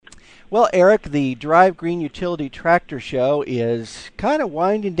Well, Eric, the Drive Green Utility Tractor Show is kind of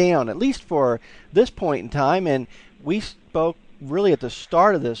winding down, at least for this point in time. And we spoke really at the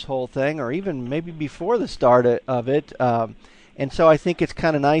start of this whole thing, or even maybe before the start of it. And so I think it's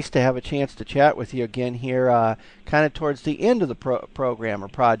kind of nice to have a chance to chat with you again here, kind of towards the end of the program or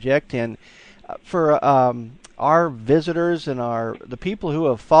project. And for our visitors and the people who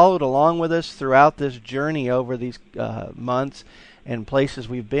have followed along with us throughout this journey over these months and places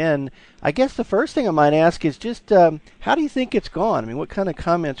we've been, I guess the first thing I might ask is just how do you think it's gone? I mean, what kind of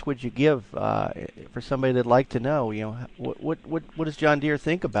comments would you give for somebody that'd like to know? You know, what does John Deere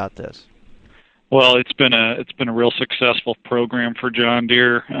think about this? Well, it's been a real successful program for John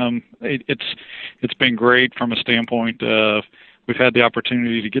Deere. It's been great from a standpoint of we've had the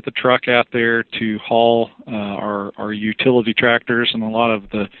opportunity to get the truck out there to haul our utility tractors and a lot of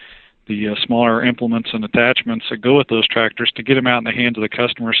the smaller implements and attachments that go with those tractors, to get them out in the hands of the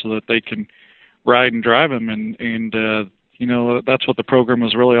customer so that they can ride and drive them. And you know, that's what the program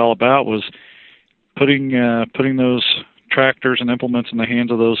was really all about, was putting those tractors and implements in the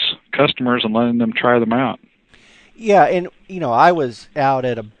hands of those customers and letting them try them out. Yeah, and you know, I was out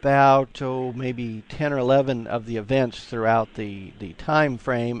at about maybe 10 or 11 of the events throughout the time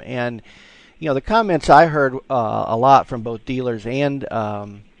frame, and you know, the comments I heard a lot from both dealers and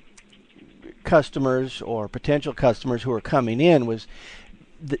customers or potential customers who are coming in was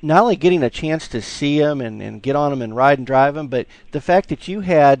not only getting a chance to see them and get on them and ride and drive them, but the fact that you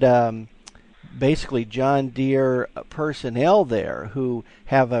had basically John Deere personnel there who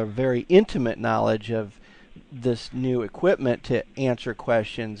have a very intimate knowledge of this new equipment to answer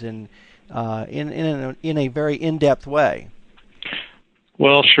questions and in a very in-depth way.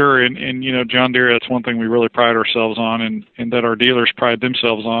 Well, sure, and you know, John Deere, that's one thing we really pride ourselves on, and that our dealers pride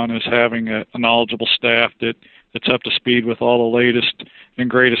themselves on, is having a knowledgeable staff that's up to speed with all the latest and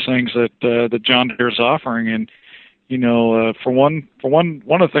greatest things that John Deere is offering. And you know, for one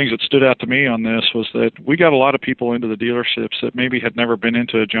of the things that stood out to me on this was that we got a lot of people into the dealerships that maybe had never been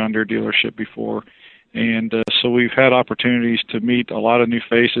into a John Deere dealership before. And so we've had opportunities to meet a lot of new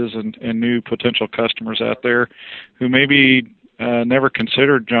faces and new potential customers out there who maybe never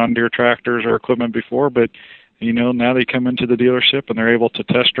considered John Deere tractors or equipment before, but you know, now they come into the dealership and they're able to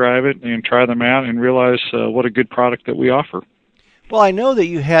test drive it and try them out and realize what a good product that we offer. Well, I know that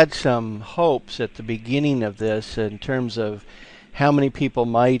you had some hopes at the beginning of this in terms of how many people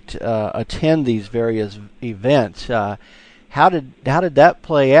might attend these various events. How did that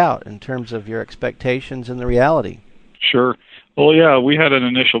play out in terms of your expectations and the reality? Sure. Well, yeah, we had an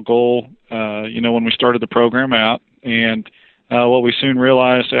initial goal, you know, when we started the program out, and what we soon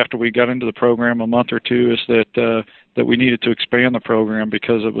realized after we got into the program a month or two is that we needed to expand the program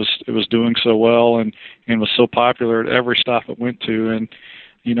because it was doing so well and was so popular at every stop it went to. And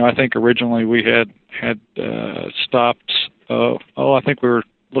you know, I think originally we had stops. I think we were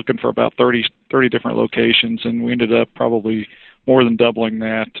looking for about 30 different locations, and we ended up probably more than doubling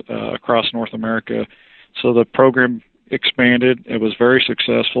that across North America. So the program expanded. It was very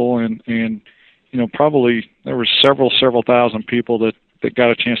successful, and you know, probably there were several thousand people that got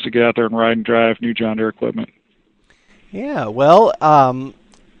a chance to get out there and ride and drive new John Deere equipment. Yeah, well, I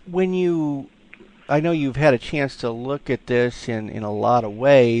know you've had a chance to look at this in a lot of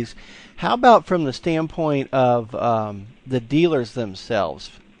ways. How about from the standpoint of the dealers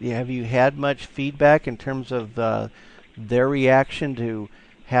themselves? Have you had much feedback in terms of their reaction to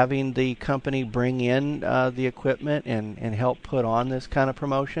having the company bring in the equipment and help put on this kind of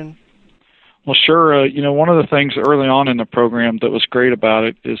promotion? Well, sure. You know, one of the things early on in the program that was great about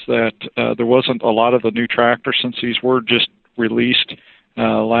it is that there wasn't a lot of the new tractors, since these were just released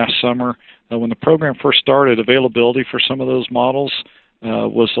last summer. When the program first started, availability for some of those models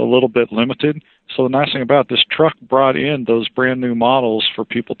was a little bit limited. So the nice thing about this truck brought in those brand new models for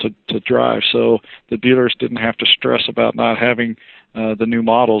people to drive. So the dealers didn't have to stress about not having the new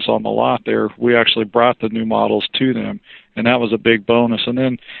models on the lot there. We actually brought the new models to them, and that was a big bonus. And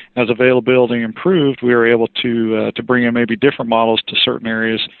then as availability improved, we were able to bring in maybe different models to certain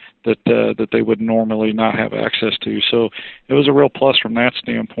areas that they would normally not have access to. So it was a real plus from that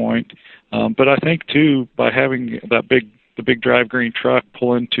standpoint. But I think too, by having the big drive green truck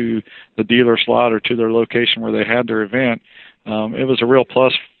pull into the dealer slot or to their location where they had their event, it was a real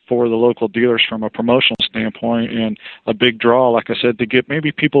plus for the local dealers from a promotional standpoint, and a big draw, like I said, to get maybe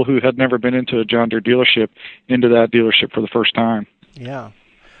people who had never been into a John Deere dealership into that dealership for the first time. Yeah.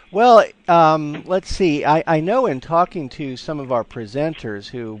 Well, let's see. I know in talking to some of our presenters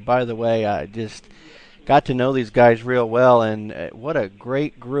who, by the way, I just got to know these guys real well, and what a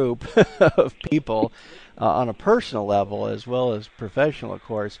great group of people. on a personal level as well as professional, of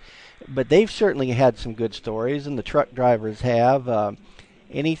course. But they've certainly had some good stories, and the truck drivers have.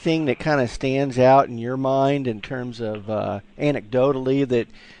 Anything that kind of stands out in your mind in terms of anecdotally that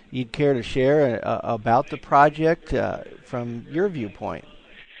you'd care to share about the project from your viewpoint?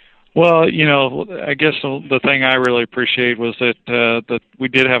 Well, I guess the thing I really appreciate was that we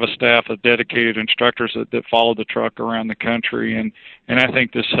did have a staff of dedicated instructors that followed the truck around the country, and I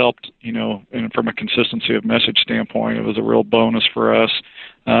think this helped, and from a consistency of message standpoint, it was a real bonus for us.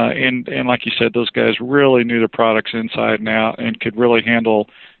 And like you said, those guys really knew the products inside and out and could really handle,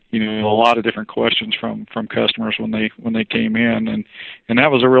 a lot of different questions from customers when they came in, and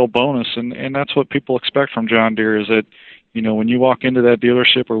that was a real bonus. And that's what people expect from John Deere, is that, when you walk into that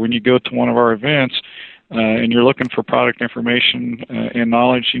dealership or when you go to one of our events and you're looking for product information and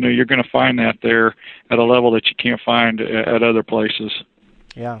knowledge, you're going to find that there at a level that you can't find at other places.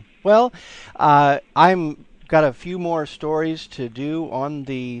 Yeah. Well, I'm got a few more stories to do on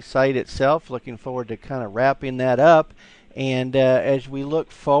the site itself. Looking forward to kind of wrapping that up. And as we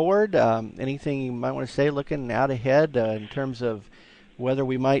look forward, anything you might want to say looking out ahead in terms of whether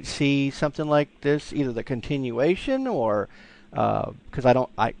we might see something like this, either the continuation or because I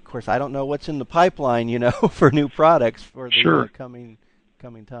don't know what's in the pipeline, for new products for the coming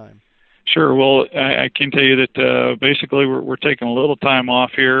time. Sure. Well, I can tell you that basically we're taking a little time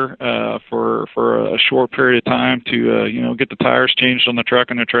off here for a short period of time to get the tires changed on the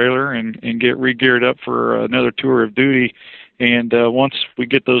truck and the trailer and get re-geared up for another tour of duty. And once we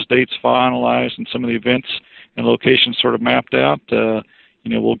get those dates finalized and some of the events and locations sort of mapped out,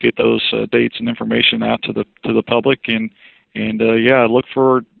 we'll get those dates and information out to the public. And look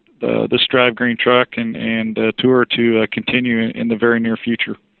for this Drive Green truck and tour to continue in the very near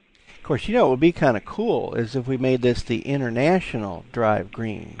future. Of course, what would be kind of cool is if we made this the International Drive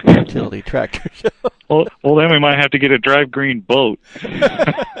Green Utility Tractor Show. Well, then we might have to get a Drive Green boat.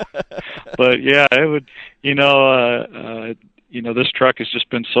 But yeah, it would. This truck has just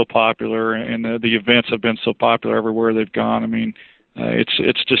been so popular, and the events have been so popular everywhere they've gone. I mean,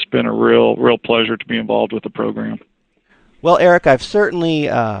 it's just been a real pleasure to be involved with the program. Well, Eric, I've certainly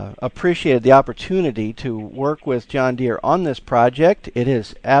appreciated the opportunity to work with John Deere on this project. It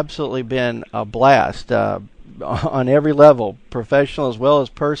has absolutely been a blast on every level, professional as well as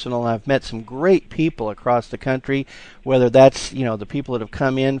personal. I've met some great people across the country, whether that's the people that have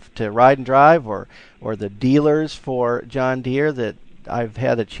come in to ride and drive or the dealers for John Deere that I've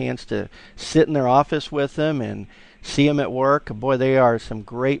had a chance to sit in their office with them and see them at work. Boy, they are some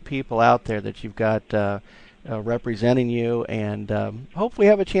great people out there that you've got representing you, and hope we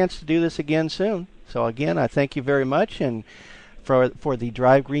have a chance to do this again soon. So again, I thank you very much, and for the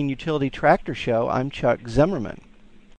Drive Green Utility Tractor Show, I'm Chuck Zimmerman.